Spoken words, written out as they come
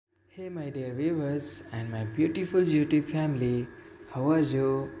Hey my dear viewers and my beautiful YouTube family, how are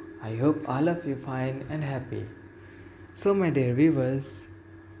you? I hope all of you fine and happy. So my dear viewers,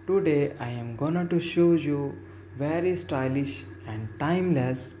 today I am gonna to show you very stylish and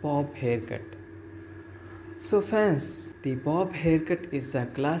timeless bob haircut. So friends, the bob haircut is a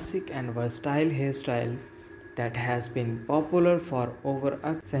classic and versatile hairstyle that has been popular for over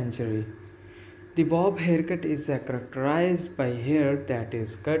a century. The bob haircut is characterized by hair that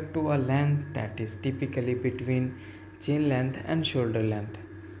is cut to a length that is typically between chin length and shoulder length.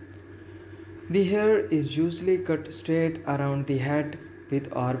 The hair is usually cut straight around the head with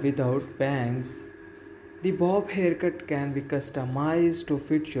or without bangs. The bob haircut can be customized to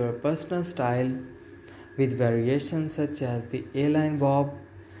fit your personal style with variations such as the A-line bob,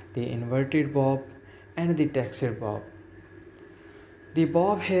 the inverted bob, and the textured bob. The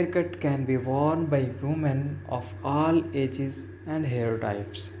bob haircut can be worn by women of all ages and hair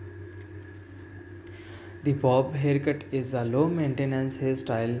types. The bob haircut is a low maintenance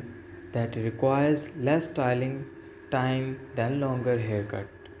hairstyle that requires less styling time than longer haircut.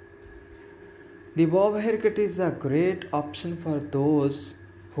 The bob haircut is a great option for those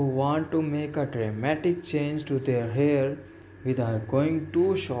who want to make a dramatic change to their hair without going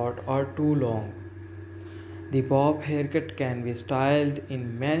too short or too long. The bob haircut can be styled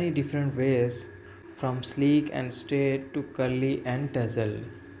in many different ways, from sleek and straight to curly and tousled.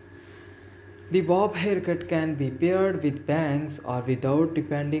 The bob haircut can be paired with bangs or without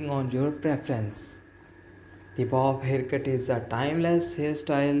depending on your preference. The bob haircut is a timeless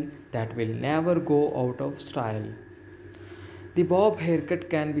hairstyle that will never go out of style. The bob haircut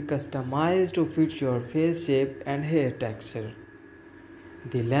can be customized to fit your face shape and hair texture.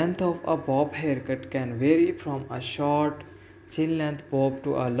 The length of a bob haircut can vary from a short chin length bob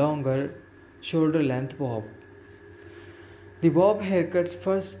to a longer shoulder length bob. The bob haircut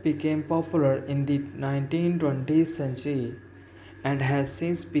first became popular in the 1920s century and has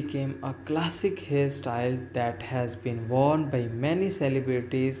since become a classic hairstyle that has been worn by many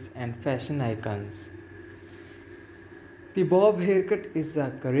celebrities and fashion icons. The bob haircut is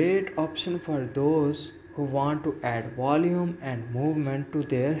a great option for those who want to add volume and movement to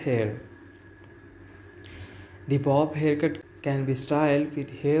their hair. The bob haircut can be styled with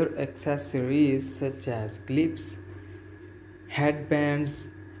hair accessories such as clips,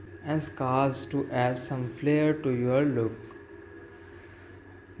 headbands, and scarves to add some flair to your look.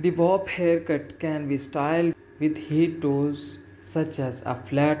 The bob haircut can be styled with heat tools such as a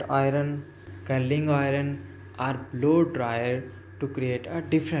flat iron, curling iron, or blow dryer to create a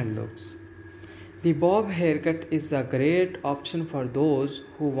different looks. The bob haircut is a great option for those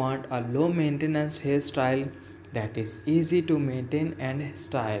who want a low maintenance hairstyle that is easy to maintain and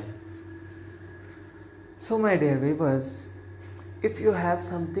style. So my dear viewers, if you have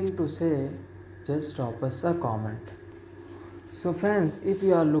something to say, just drop us a comment. So friends, if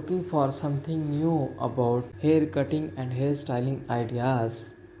you are looking for something new about hair cutting and hairstyling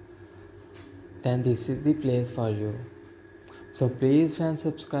ideas, then this is the place for you. So please friends,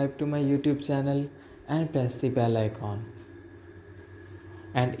 subscribe to my YouTube channel and press the bell icon.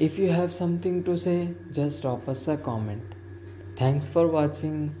 And if you have something to say, just drop us a comment. Thanks for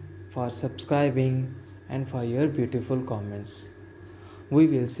watching, for subscribing, and for your beautiful comments. We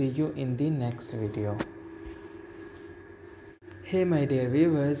will see you in the next video. Hey my dear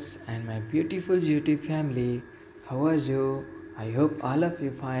viewers and my beautiful YouTube family, how are you? I hope all of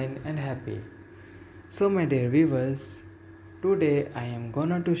you fine and happy. So my dear viewers, today I am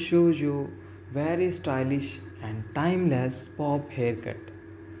gonna to show you very stylish and timeless bob haircut.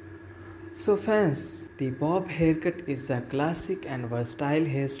 So friends, the bob haircut is a classic and versatile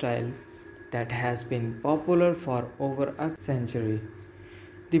hairstyle that has been popular for over a century.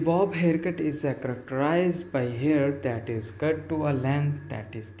 The bob haircut is characterized by hair that is cut to a length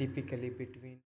that is typically between